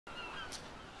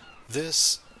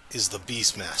This is the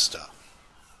Beastmaster.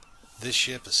 This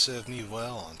ship has served me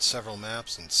well on several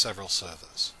maps and several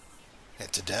servers. And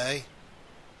today,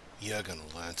 you're gonna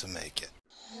learn to make it.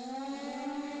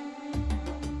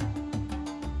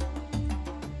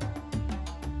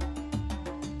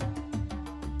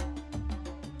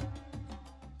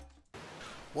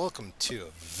 Welcome to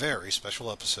a very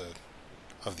special episode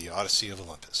of the Odyssey of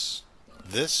Olympus.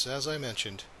 This, as I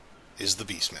mentioned, is the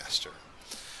Beastmaster.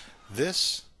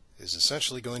 This is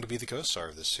essentially going to be the co-star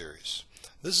of this series.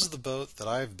 This is the boat that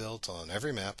I've built on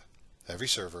every map, every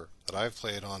server that I've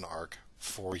played on Ark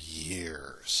for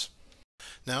years.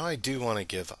 Now I do want to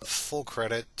give full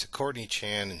credit to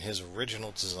Kortniechan and his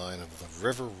original design of the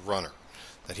River Runner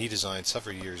that he designed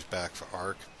several years back for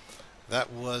Ark.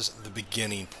 That was the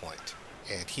beginning point,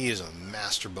 and he is a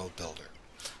master boat builder.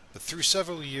 But through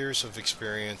several years of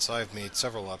experience, I've made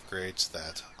several upgrades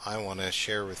that I want to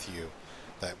share with you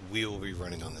that we will be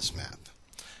running on this map.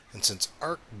 And since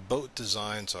Ark boat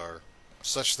designs are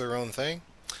such their own thing,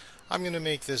 I'm going to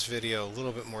make this video a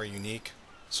little bit more unique,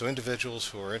 so individuals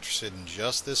who are interested in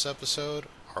just this episode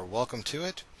are welcome to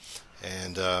it,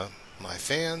 and my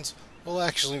fans will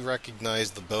actually recognize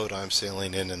the boat I'm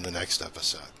sailing in the next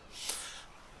episode.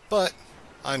 But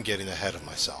I'm getting ahead of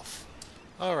myself.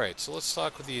 Alright, so let's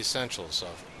talk with the essentials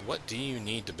of what do you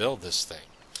need to build this thing.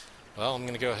 Well, I'm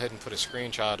going to go ahead and put a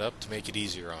screenshot up to make it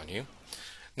easier on you.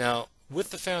 Now, with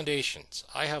the foundations,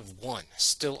 I have one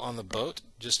still on the boat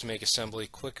just to make assembly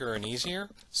quicker and easier,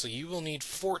 so you will need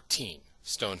 14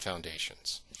 stone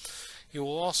foundations. You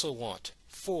will also want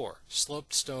 4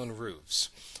 sloped stone roofs,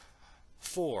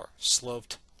 4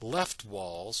 sloped left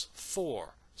walls,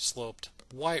 4 sloped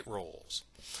white rolls,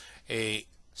 a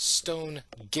stone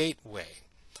gateway,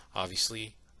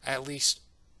 obviously at least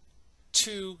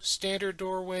 2 standard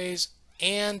doorways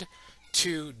and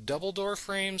 2 double door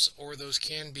frames, or those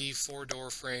can be 4 door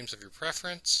frames of your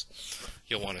preference.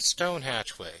 You'll want a stone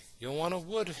hatchway, you'll want a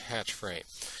wood hatch frame,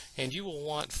 and you will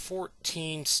want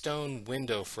 14 stone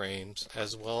window frames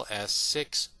as well as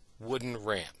 6 wooden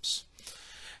ramps.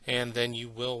 And then you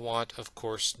will want, of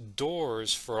course,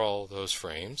 doors for all those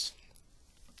frames.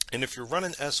 And if you're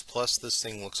running S+, this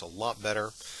thing looks a lot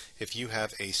better if you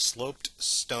have a sloped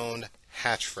stone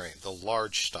hatch frame, the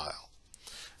large style.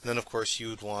 And then, of course, you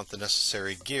would want the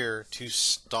necessary gear to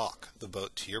stock the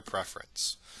boat to your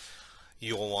preference.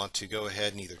 You'll want to go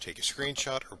ahead and either take a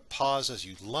screenshot or pause as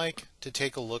you'd like to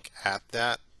take a look at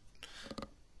that.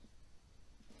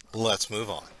 Let's move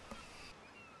on.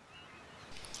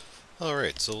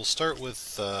 Alright, so we'll start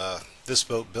with this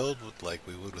boat build like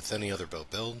we would with any other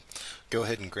boat build. Go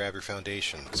ahead and grab your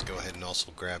foundations. Go ahead and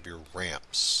also grab your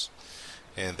ramps.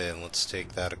 And then let's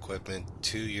take that equipment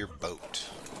to your boat.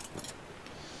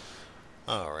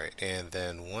 Alright, and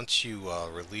then once you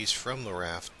release from the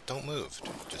raft, don't move.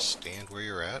 Just stand where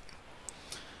you're at.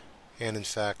 And in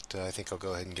fact, I think I'll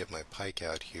go ahead and get my pike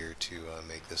out here to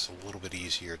make this a little bit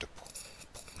easier to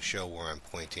show where I'm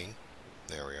pointing.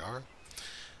 There we are.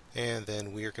 And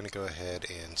then we are going to go ahead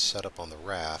and set up on the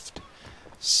raft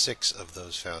 6 of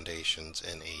those foundations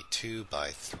in a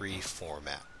 2x3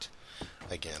 format.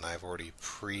 Again, I've already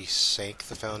pre-sank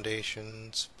the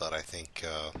foundations, but I think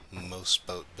most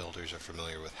boat builders are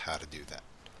familiar with how to do that.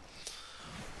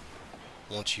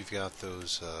 Once you've got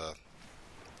those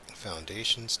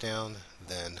foundations down,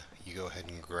 then you go ahead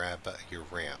and grab your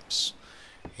ramps,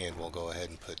 and we'll go ahead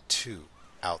and put 2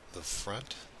 out the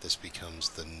front. This becomes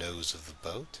the nose of the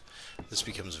boat. This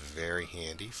becomes very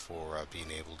handy for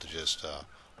being able to just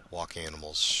walk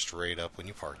animals straight up when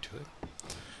you park to it.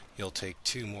 You'll take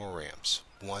 2 more ramps,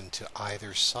 1 to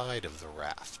either side of the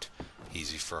raft,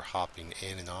 easy for hopping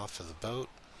in and off of the boat.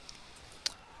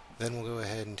 Then we'll go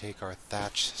ahead and take our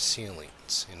thatch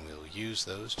ceilings, and we'll use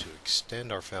those to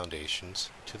extend our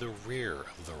foundations to the rear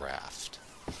of the raft.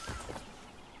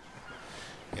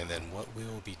 And then what we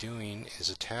will be doing is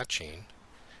attaching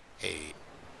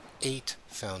 8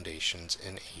 foundations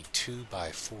in a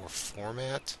 2x4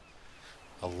 format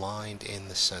aligned in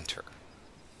the center.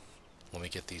 Let me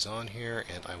get these on here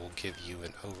and I will give you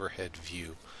an overhead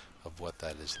view of what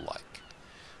that is like.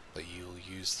 But you'll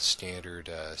use the standard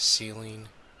ceiling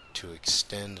to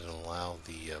extend and allow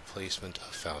the placement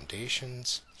of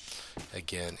foundations,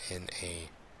 again in a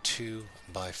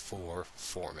 2x4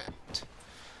 format.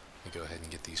 Let me go ahead and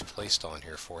get these placed on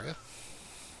here for you.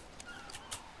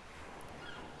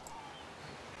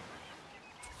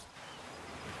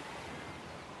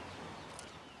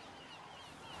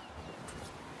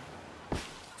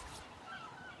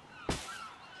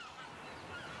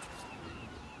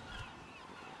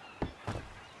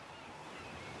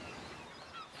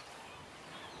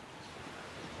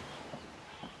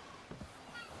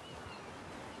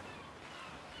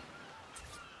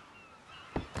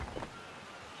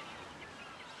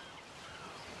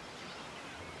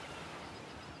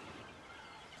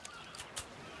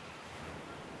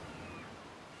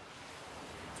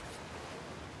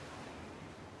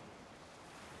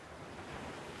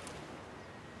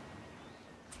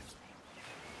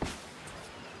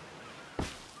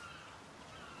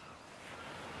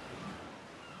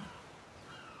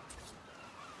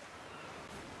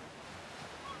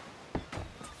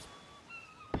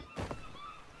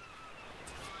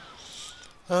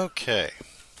 Okay,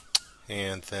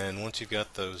 and then once you've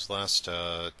got those last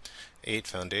 8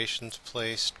 foundations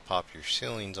placed, pop your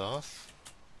ceilings off.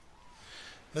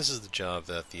 This is the job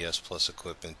that the S Plus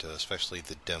equipment, especially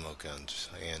the demo guns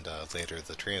and later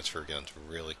the transfer guns,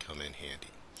 really come in handy.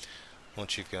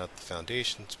 Once you've got the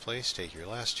foundations placed, take your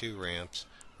last 2 ramps.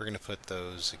 We're going to put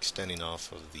those extending off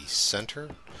of the center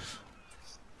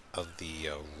of the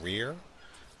rear.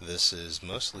 This is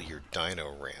mostly your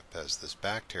dino ramp, as this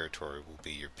back territory will be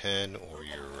your pen or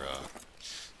your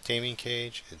taming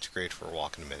cage. It's great for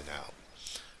walking them in and out.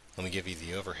 Let me give you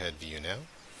the overhead view now.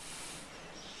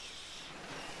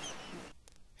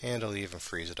 And I'll even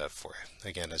freeze it up for you.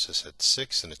 Again, as I said,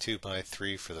 6 in a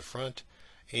 2x3 for the front,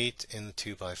 8 in the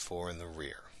 2x4 in the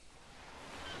rear.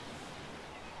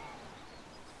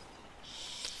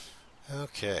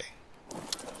 Okay,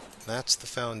 that's the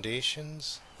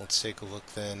foundations. Let's take a look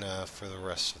then for the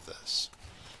rest of this.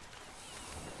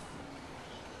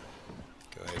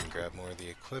 Go ahead and grab more of the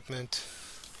equipment.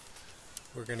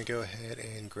 We're going to go ahead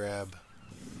and grab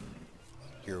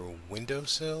your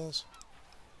windowsills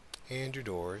and your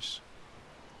doors.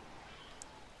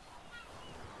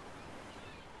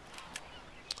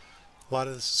 A lot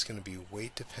of this is going to be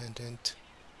weight dependent.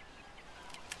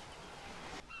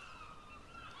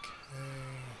 Okay.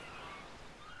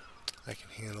 I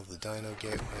can handle the dino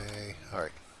gateway.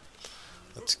 Alright.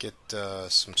 Let's get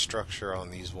some structure on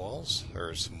these walls,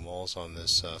 or some walls on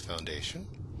this foundation.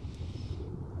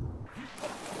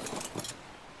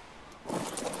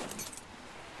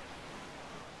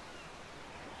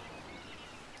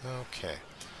 Okay.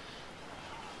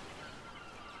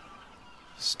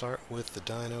 Start with the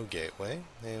dino gateway,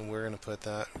 and we're going to put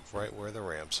that right where the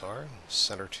ramps are,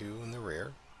 center 2 in the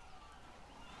rear.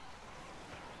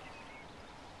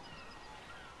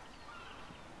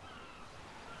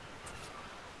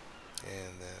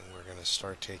 And then we're going to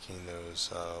start taking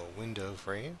those window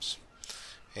frames,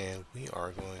 and we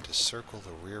are going to circle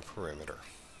the rear perimeter.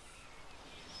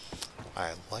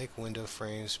 I like window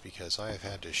frames because I have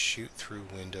had to shoot through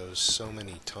windows so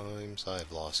many times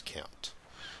I've lost count,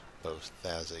 both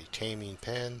as a taming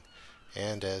pen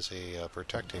and as a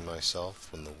protecting myself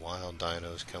when the wild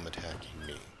dinos come attacking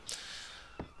me.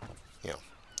 You know,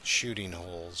 shooting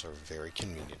holes are very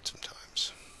convenient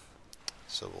sometimes.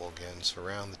 So we'll again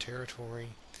surround the territory.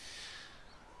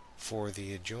 For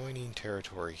the adjoining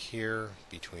territory here,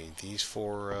 between these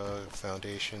 4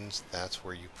 foundations, that's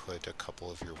where you put a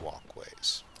couple of your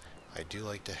walkways. I do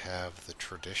like to have the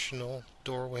traditional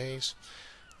doorways.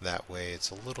 That way it's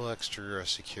a little extra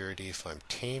security if I'm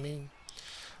taming,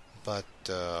 but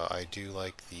I do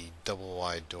like the double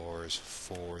wide doors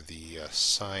for the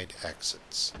side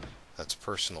exits. That's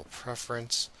personal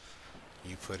preference.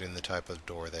 You put in the type of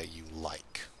door that you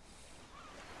like.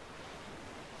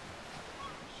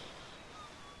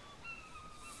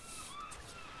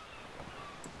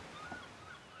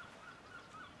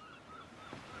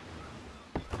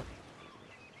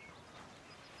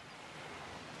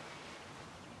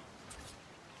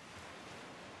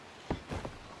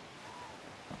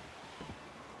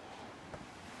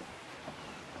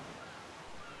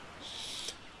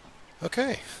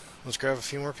 Okay, let's grab a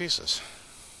few more pieces.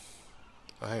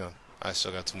 Oh, hang on, I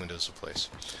still got some windows to place.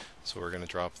 So we're going to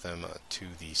drop them to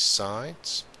the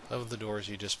sides of the doors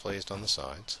you just placed on the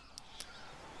sides.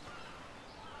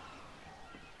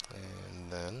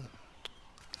 And then,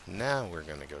 now we're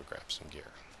going to go grab some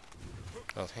gear.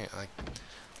 Oh, hey,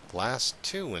 last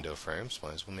 2 window frames,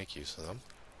 might as well make use of them,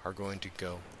 are going to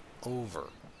go over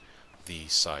the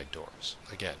side doors.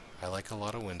 Again, I like a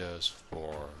lot of windows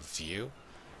for view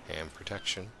and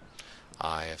protection.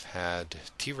 I have had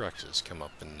T-Rexes come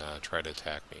up and try to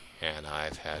attack me, and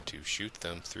I've had to shoot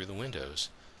them through the windows,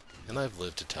 and I've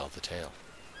lived to tell the tale.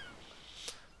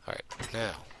 Alright,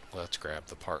 now let's grab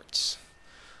the parts.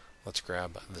 Let's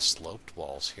grab the sloped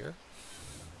walls here,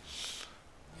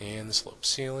 and the sloped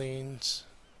ceilings,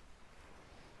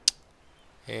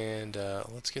 and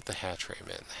let's get the hatch frame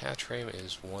in. The hatch frame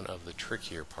is one of the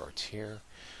trickier parts here.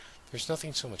 There's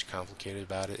nothing so much complicated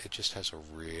about it, it just has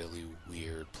a really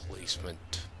weird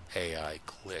placement AI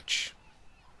glitch.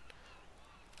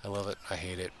 I love it, I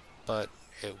hate it, but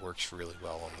it works really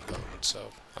well on the boat,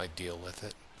 so I deal with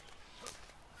it.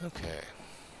 Okay.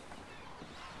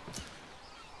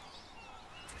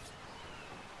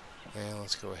 And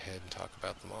let's go ahead and talk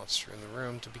about the monster in the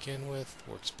room to begin with.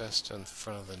 Works best on the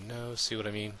front of the nose. See what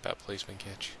I mean about placement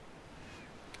catch?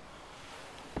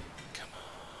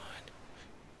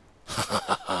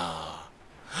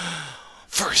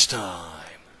 First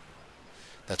time!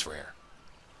 That's rare.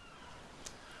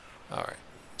 Alright,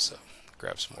 so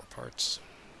grab some more parts.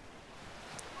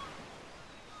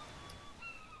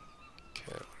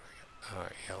 Okay, what do we got?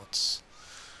 Alright, yeah, let's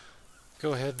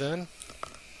go ahead then.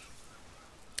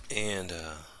 And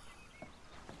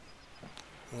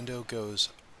window goes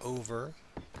over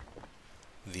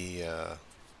the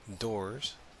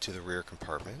doors to the rear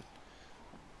compartment.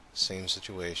 Same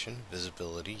situation,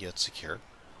 visibility yet secure.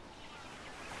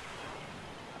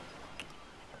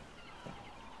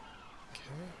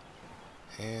 Okay,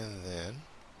 and then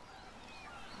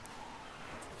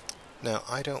now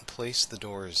I don't place the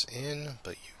doors in,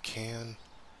 but you can.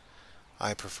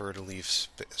 I prefer to leave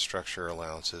structure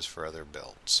allowances for other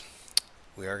builds.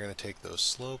 We are going to take those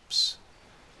slopes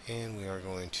and we are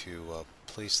going to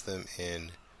place them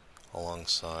in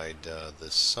alongside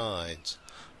the sides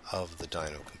of the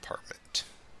dino compartment.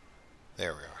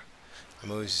 There we are. I'm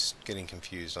always getting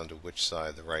confused onto which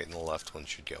side the right and the left one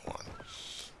should go on.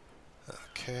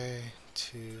 Okay,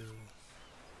 2,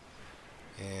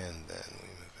 and then we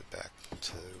move it back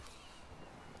to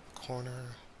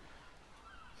corner,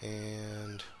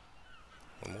 and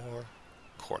one more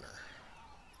corner.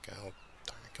 Okay, oh,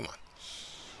 darn it, come on.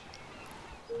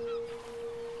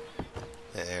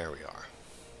 There we are.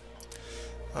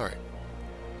 Alright,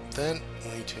 then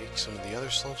we take some of the other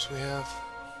slopes we have,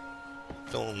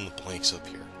 fill in the blanks up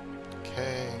here.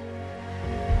 Okay.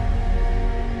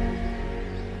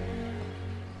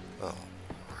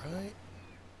 Alright.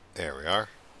 There we are.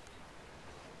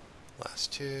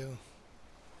 Last 2.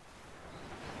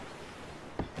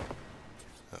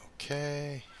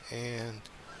 Okay, and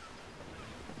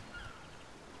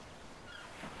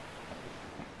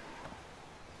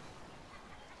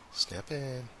snap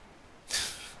in.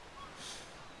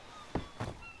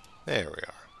 There we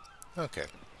are. Okay.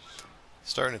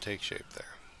 Starting to take shape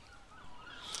there.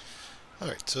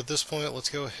 Alright, so at this point, let's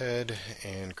go ahead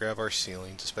and grab our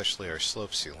ceilings, especially our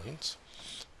slope ceilings.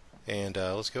 And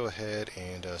let's go ahead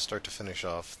and start to finish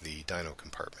off the dino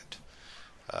compartment.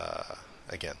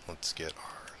 Again, let's get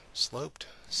our sloped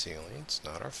ceilings,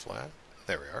 not our flat.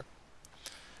 There we are.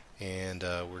 And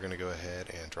we're going to go ahead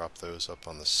and drop those up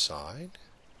on the side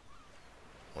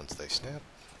once they snap.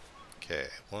 Okay,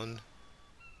 1,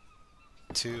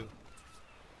 2,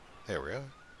 there we are,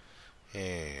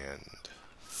 and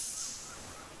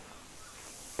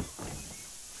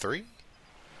 3,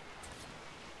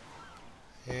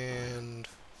 and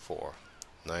 4.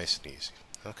 Nice and easy.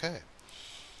 Okay.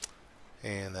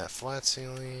 And that flat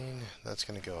ceiling, that's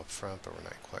going to go up front, but we're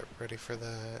not quite ready for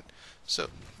that. So,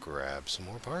 grab some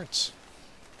more parts.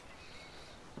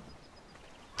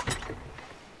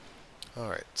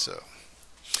 Alright, so,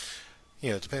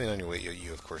 depending on your weight,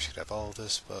 you of course could have all of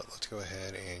this, but let's go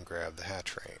ahead and grab the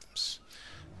hatch frames.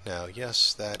 Now,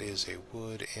 yes, that is a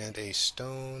wood and a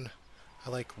stone. I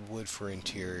like wood for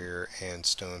interior and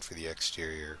stone for the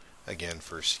exterior, again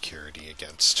for security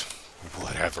against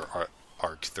whatever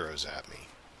Ark throws at me.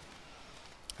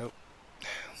 Oh,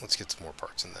 let's get some more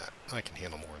parts in that. I can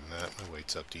handle more than that. My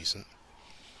weight's up decent.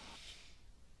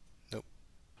 Nope.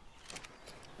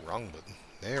 Wrong button.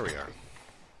 There we are.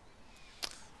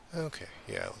 Okay,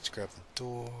 yeah, let's grab the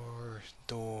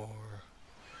door.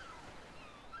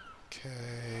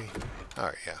 Okay.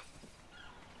 Alright, yeah.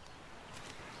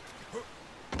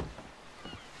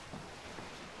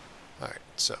 Alright,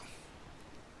 so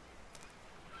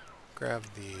grab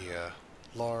the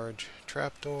large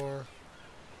trapdoor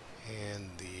and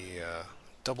the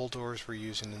double doors we're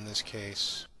using in this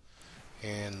case,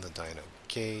 and the dino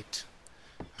gate.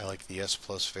 I like the S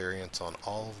Plus variants on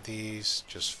all of these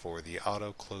just for the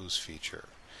auto close feature.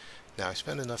 Now, I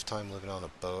spend enough time living on a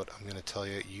boat, I'm going to tell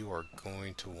you, you are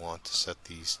going to want to set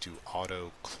these to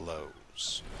auto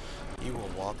close. You will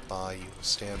walk by, you will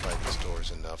stand by these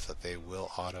doors enough that they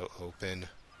will auto open,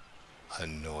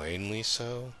 annoyingly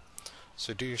so.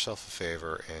 So do yourself a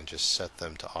favor and just set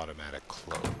them to automatic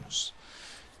close.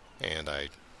 And I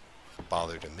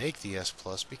bother to make the S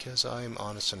Plus because I'm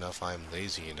honest enough, I'm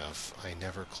lazy enough, I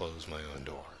never close my own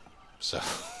door. So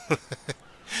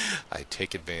I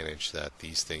take advantage that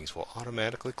these things will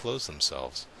automatically close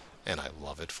themselves, and I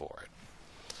love it for it.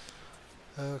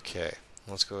 Okay,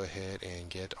 let's go ahead and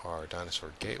get our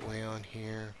dinosaur gateway on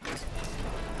here.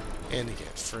 And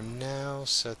again, for now,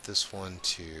 set this one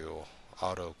to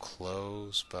auto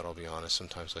close, but I'll be honest,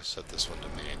 sometimes I set this one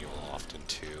to manual often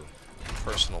too.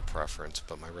 Personal preference,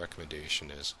 but my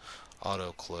recommendation is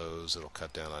auto close. It'll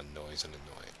cut down on noise and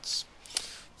annoyance.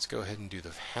 Let's go ahead and do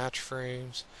the hatch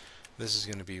frames. This is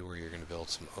going to be where you're going to build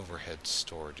some overhead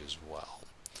storage as well.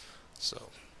 So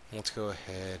let's go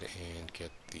ahead and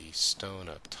get the stone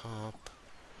up top.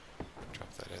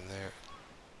 Drop that in there.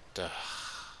 Duh.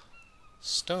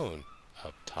 Stone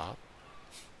up top.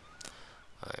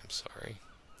 I'm sorry.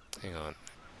 Hang on.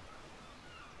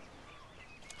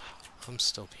 I'm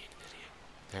still being an idiot.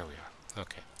 There we are.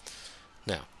 Okay.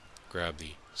 Now, grab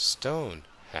the stone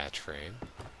hatch frame,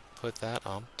 put that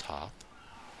on top,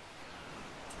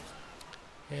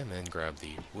 and then grab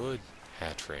the wood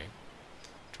hatch frame,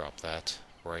 drop that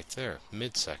right there,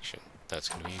 midsection. That's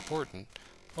going to be important.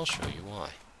 I'll show you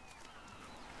why.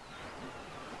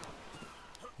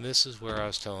 This is where I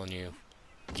was telling you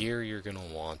gear you're going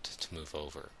to want to move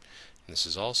over. And this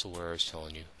is also where I was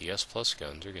telling you the S Plus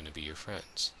guns are going to be your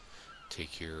friends.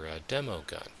 Take your demo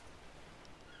gun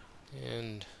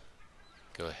and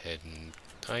go ahead and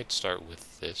I'd start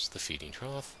with this, the feeding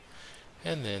trough,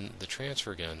 and then the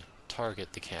transfer gun,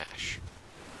 target the cache.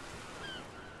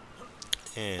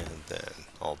 And then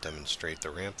I'll demonstrate the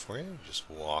ramp for you. Just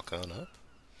walk on up.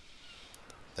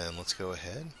 Then let's go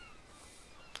ahead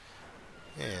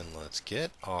and let's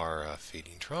get our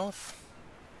feeding trough.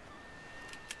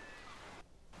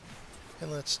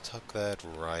 And let's tuck that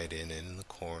right in the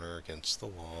corner against the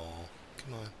wall.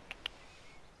 Come on.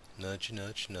 Nudge,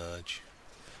 nudge, nudge.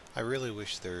 I really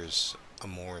wish there's a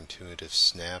more intuitive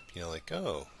snap, you know, like,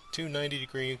 oh, two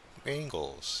 90-degree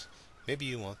angles. Maybe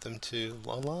you want them to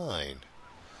align.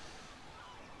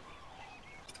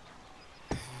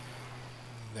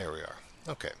 There we are.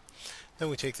 Okay. Then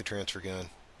we take the transfer gun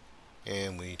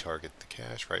and we target the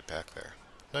cache right back there.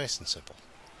 Nice and simple.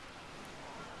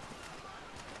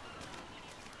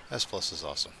 S Plus is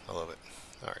awesome. I love it.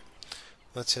 Alright.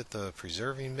 Let's hit the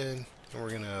preserving bin and we're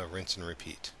going to rinse and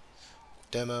repeat.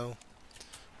 Demo.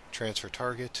 Transfer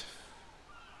target.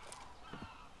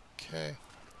 Okay.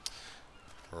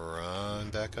 Run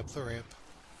back up the ramp.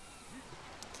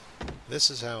 This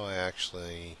is how I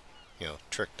actually, you know,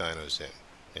 trick dinos in.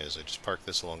 Is I just park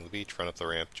this along the beach, run up the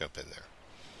ramp, jump in there.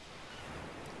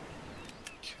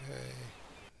 Okay.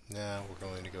 Now we're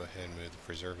going to go ahead and move the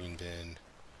preserving bin.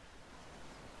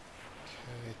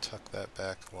 Okay, tuck that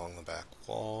back along the back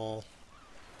wall.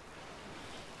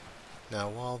 Now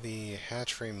while the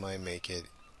hatch frame might make it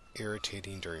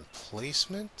irritating during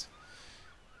placement,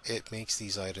 it makes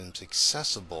these items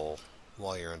accessible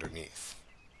while you're underneath.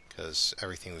 Because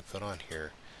everything we put on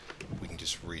here, we can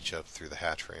just reach up through the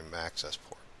hatch frame access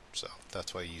port. So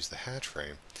that's why I use the hatch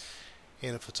frame,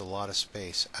 and it puts a lot of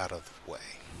space out of the way.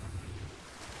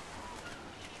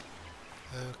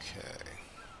 Okay,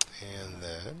 and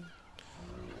then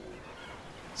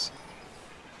let's see.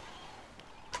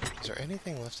 Is there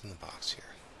anything left in the box here?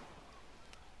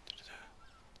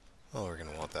 Oh, we're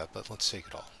gonna want that, but let's take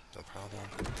it all. No problem.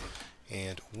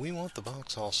 And we want the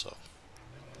box also.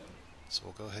 So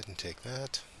we'll go ahead and take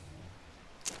that.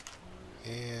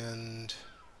 And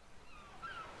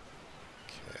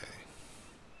okay.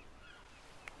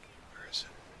 Where is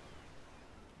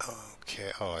it?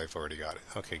 Okay. Oh, I've already got it.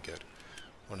 Okay, good.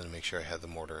 Wanted to make sure I had the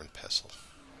mortar and pestle.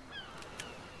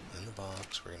 In the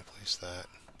box, we're going to place that.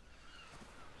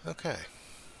 Okay.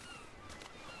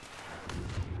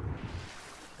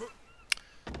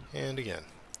 And again,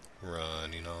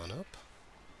 running on up.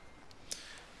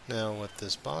 Now what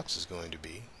this box is going to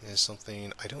be is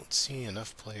something I don't see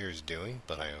enough players doing,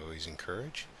 but I always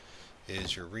encourage,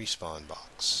 is your respawn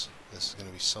box. This is going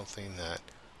to be something that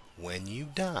when you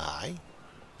die,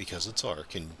 because it's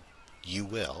Ark, and you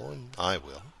will, and I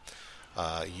will,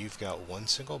 you've got one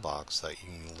single box that you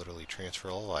can literally transfer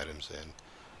all items in.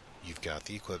 You've got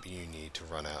the equipment you need to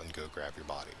run out and go grab your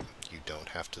body. You don't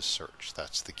have to search.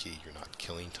 That's the key. You're not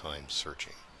killing time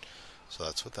searching. So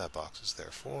that's what that box is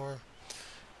there for.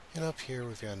 And up here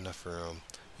we've got enough room.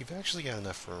 You've actually got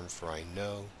enough room for, I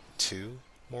know, 2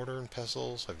 mortar and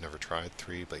pestles. I've never tried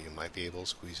 3, but you might be able to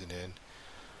squeeze it in.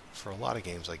 For a lot of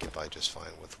games I get by just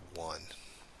fine with 1.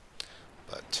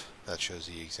 But that shows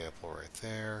the example right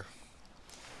there.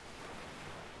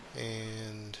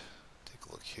 And take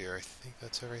a look here. I think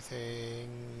that's everything.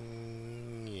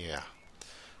 Yeah.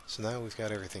 So now we've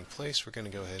got everything placed. We're going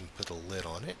to go ahead and put a lid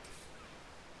on it.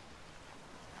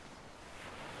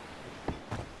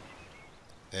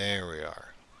 There we are.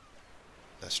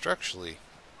 Now structurally,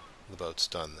 the boat's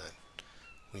done then.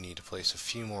 We need to place a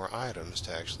few more items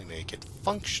to actually make it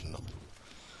functional.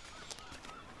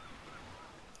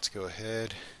 Let's go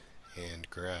ahead and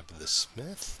grab the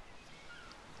smith.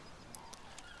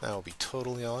 Now, I'll be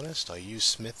totally honest, I use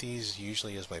smithies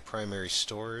usually as my primary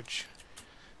storage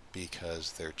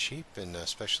because they're cheap, and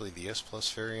especially the S Plus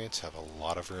variants have a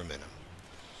lot of room in them.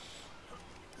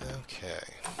 Okay.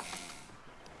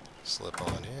 Slip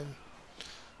on in.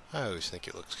 I always think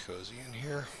it looks cozy in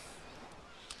here.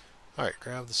 Alright,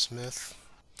 grab the smith.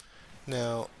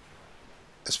 Now,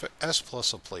 S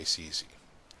Plus will place easy.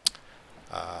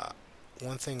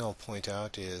 One thing I'll point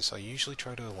out is I usually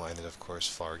try to align it, of course,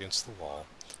 far against the wall.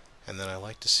 and then I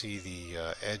like to see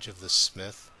the edge of the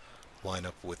smith line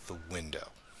up with the window.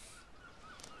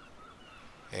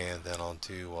 And then I'll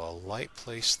do a light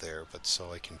place there, but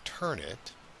so I can turn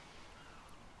it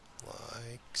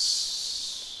like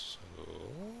so.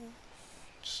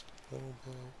 Just a little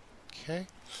bit. Okay.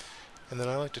 And then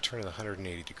I like to turn it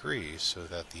 180 degrees so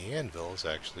that the anvil is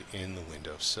actually in the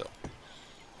windowsill.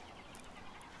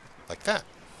 Like that.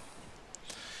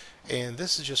 And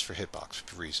this is just for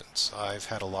hitbox reasons. I've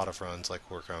had a lot of runs like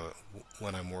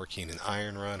when I'm working an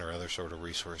iron run or other sort of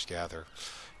resource gather.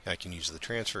 I can use the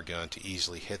transfer gun to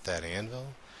easily hit that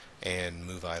anvil and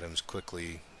move items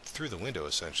quickly through the window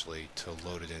essentially to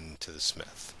load it into the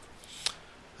smith.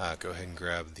 Go ahead and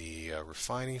grab the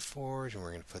refining forge, and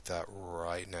we're going to put that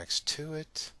right next to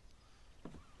it.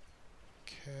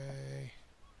 Okay,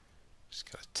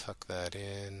 just gotta tuck that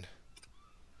in.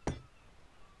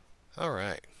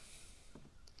 Alright.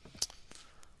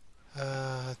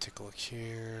 Take a look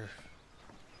here.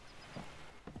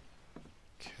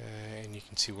 Okay, and you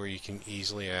can see where you can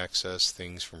easily access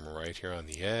things from right here on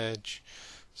the edge.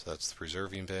 So that's the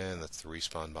preserving bin, that's the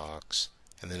respawn box,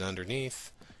 and then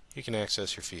underneath you can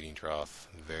access your feeding trough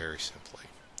very simply.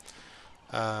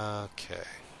 Okay,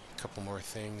 a couple more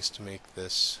things to make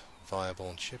this viable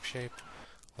and shipshape.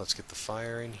 Let's get the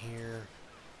fire in here.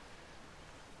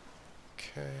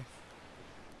 Okay.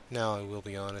 Now I will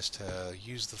be honest, to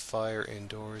use the fire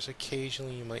indoors,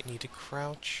 occasionally you might need to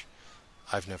crouch.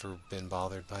 I've never been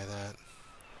bothered by that.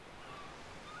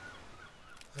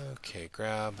 Okay,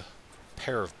 grab a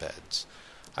pair of beds.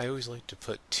 I always like to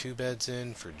put 2 beds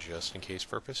in for just in case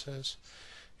purposes,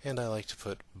 and I like to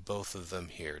put both of them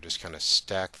here, just kind of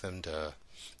stack them to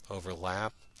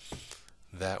overlap.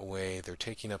 That way they're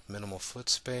taking up minimal foot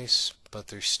space, but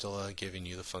they're still giving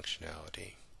you the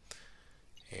functionality.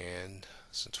 And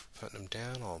since we're putting them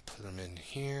down, I'll put them in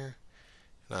here,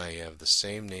 and I have the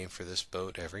same name for this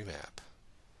boat every map.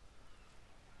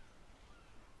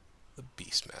 The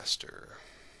Beastmaster.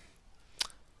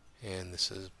 And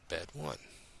this is bed 1.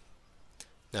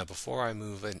 Now before I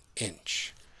move an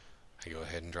inch, I go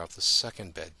ahead and drop the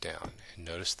second bed down, and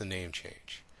notice the name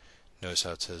change. Notice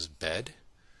how it says bed?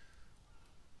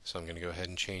 So I'm going to go ahead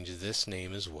and change this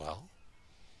name as well.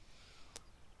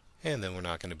 And then we're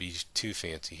not going to be too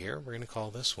fancy here. We're going to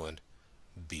call this one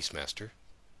Beastmaster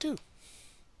 2.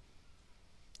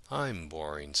 I'm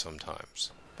boring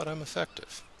sometimes, but I'm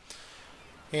effective.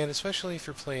 And especially if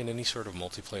you're playing any sort of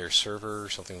multiplayer server or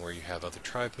something where you have other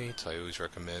tribe mates, I always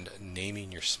recommend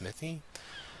naming your smithy.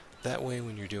 That way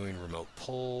when you're doing remote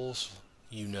pulls,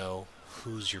 you know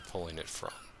whose you're pulling it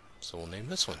from. So we'll name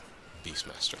this one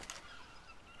Beastmaster.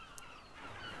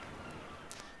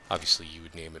 Obviously you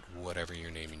would name it whatever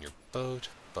you're naming your boat,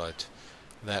 but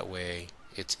that way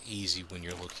it's easy when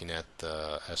you're looking at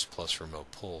the S+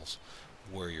 remote pulls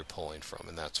where you're pulling from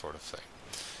and that sort of thing.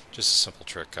 Just a simple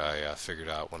trick I figured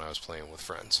out when I was playing with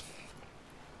friends.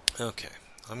 Okay,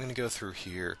 I'm going to go through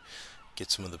here, get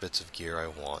some of the bits of gear I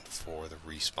want for the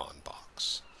respawn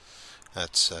box.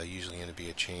 That's usually going to be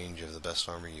a change of the best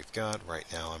armor you've got. Right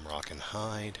now I'm rocking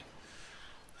hide.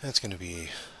 That's going to be,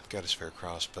 I've got a spare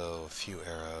crossbow, a few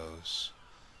arrows.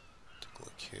 Take a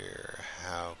look here,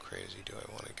 how crazy do I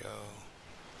want to go?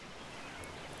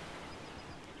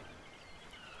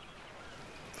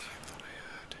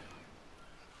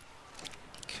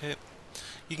 Okay,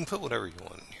 you can put whatever you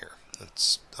want in here.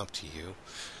 That's up to you.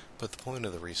 But the point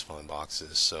of the respawn box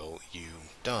is so you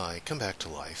die, come back to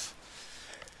life.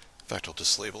 In fact, I'll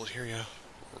just label it here, yeah.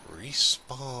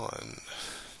 Respawn.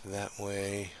 That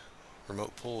way,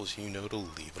 remote pulls, you know to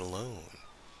leave it alone.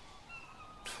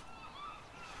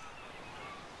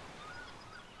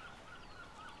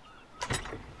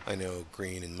 I know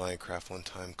Green in Minecraft one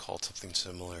time called something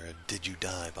similar a "Did you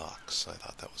die" box. I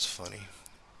thought that was funny.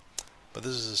 But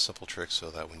this is a simple trick so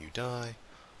that when you die,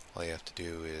 all you have to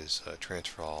do is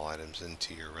transfer all items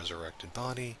into your resurrected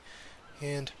body,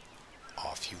 and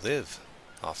off you live.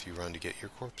 Off you run to get your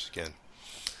corpse again.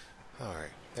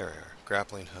 Alright, there we are.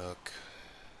 Grappling hook.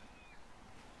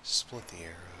 Split the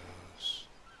arrows.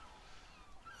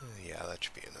 Yeah, that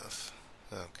should be enough.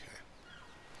 Okay.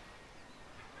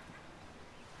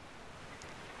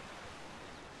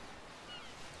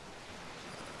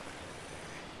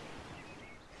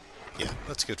 Yeah,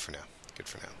 that's good for now. Good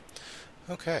for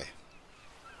now. Okay.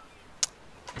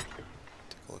 Take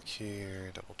a look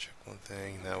here, double check one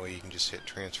thing. That way you can just hit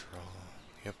transfer all.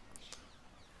 Yep.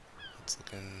 It's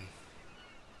looking...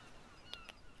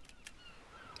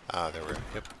 Ah, there we are.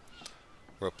 Yep.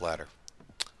 Rope ladder.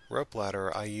 Rope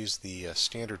ladder, I use the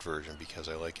standard version because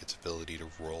I like its ability to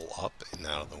roll up and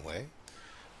out of the way.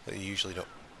 But you usually don't...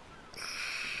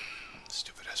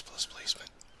 Stupid S plus placement.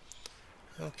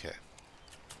 Okay.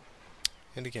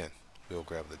 And again, we'll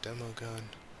grab the demo gun.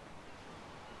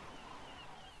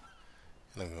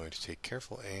 And I'm going to take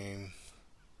careful aim.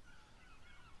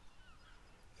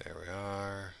 There we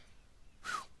are.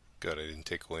 Whew. Good, I didn't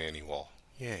take away any wall.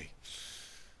 Yay.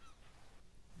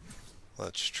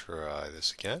 Let's try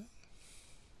this again.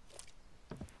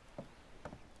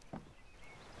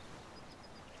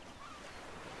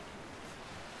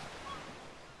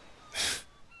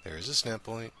 There is a snap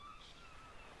point.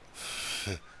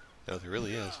 No, there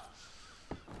really is.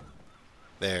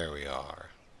 There we are.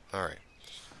 Alright.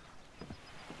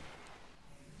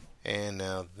 And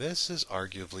now this is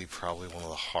arguably probably one of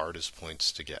the hardest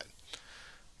points to get,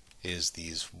 is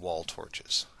these wall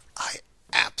torches. I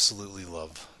absolutely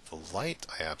love the light.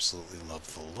 I absolutely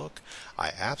love the look.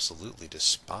 I absolutely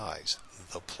despise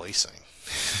the placing.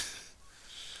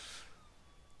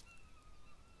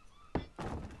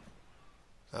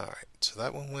 Alright, so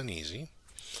that one went easy.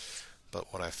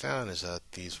 But what I found is that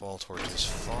these wall torches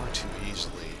far too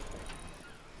easily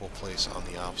will place on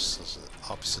the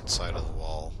opposite side of the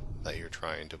wall that you're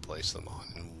trying to place them on.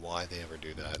 And why they ever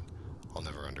do that, I'll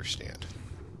never understand.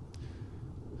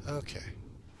 Okay.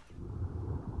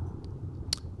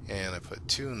 And I put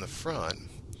two in the front,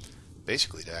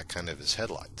 basically to act kind of as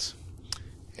headlights.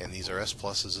 And these are S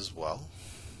pluses as well.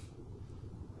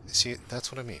 See,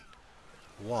 that's what I mean.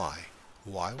 Why?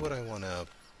 Why would I want to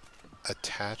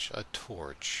attach a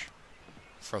torch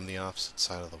from the opposite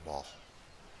side of the wall?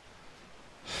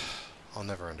 I'll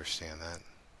never understand that.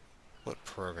 What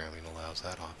programming allows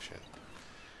that option?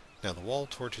 Now, the wall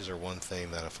torches are one thing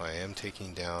that if I am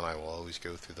taking down, I will always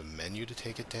go through the menu to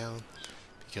take it down.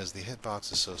 Because the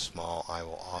hitbox is so small, I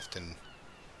will often,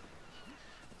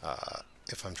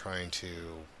 if I'm trying to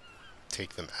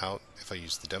take them out, if I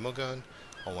use the demo gun,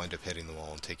 I'll wind up hitting the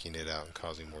wall and taking it out and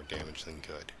causing more damage than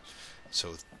good.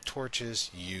 So with torches,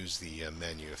 use the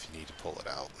menu if you need to pull it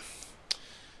out.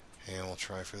 And we'll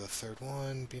try for the third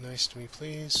one. Be nice to me,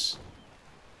 please.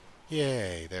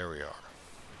 Yay, there we are.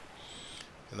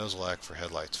 And those will act for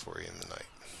headlights for you in the night.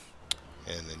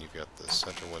 And then you've got the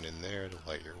center one in there to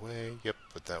light your way. Yep,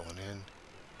 put that one in.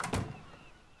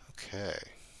 Okay.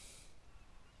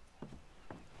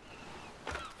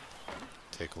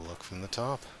 Take a look from the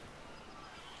top.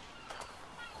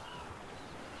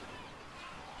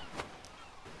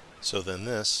 So then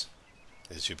this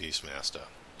is your Beastmaster.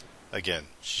 Again,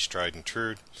 she's tried and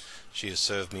true. She has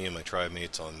served me and my tribe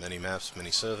mates on many maps,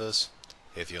 many servers.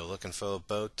 If you're looking for a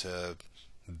boat to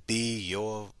be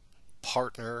your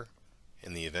partner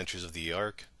in the adventures of the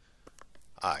Ark,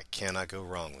 I cannot go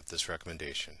wrong with this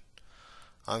recommendation.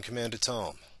 I'm Commander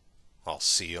Tom. I'll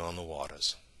see you on the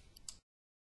waters.